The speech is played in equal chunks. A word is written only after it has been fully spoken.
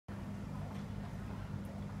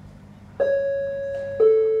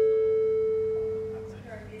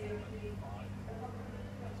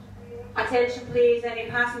Attention please, any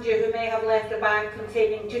passenger who may have left a bag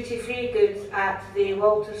containing duty-free goods at the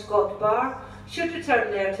Walter Scott bar should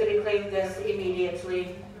return there to reclaim this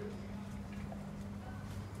immediately.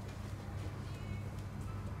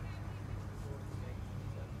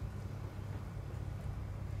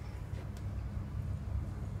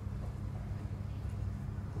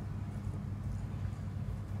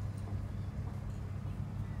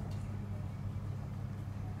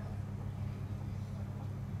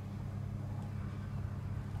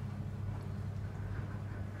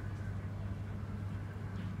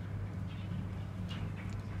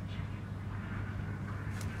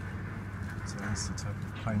 So that's the type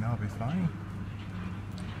of plane I'll be flying.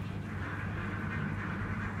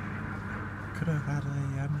 Could have had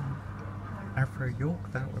a Avro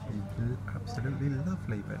York, that would be absolutely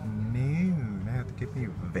lovely, but no, they had to give me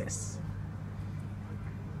this.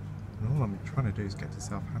 And all I'm trying to do is get to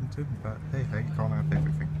Southampton, but hey, you can't have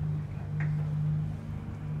everything.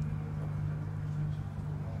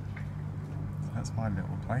 So that's my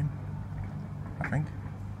little plane, I think.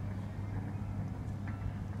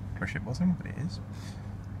 Wish it wasn't, but it is.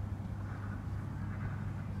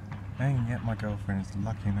 And yet my girlfriend is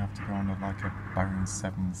lucky enough to go on like a Boeing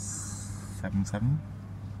 777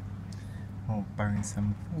 or Boeing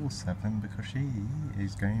 747 because she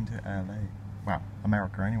is going to LA. Well,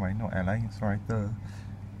 America anyway, not LA, sorry, duh.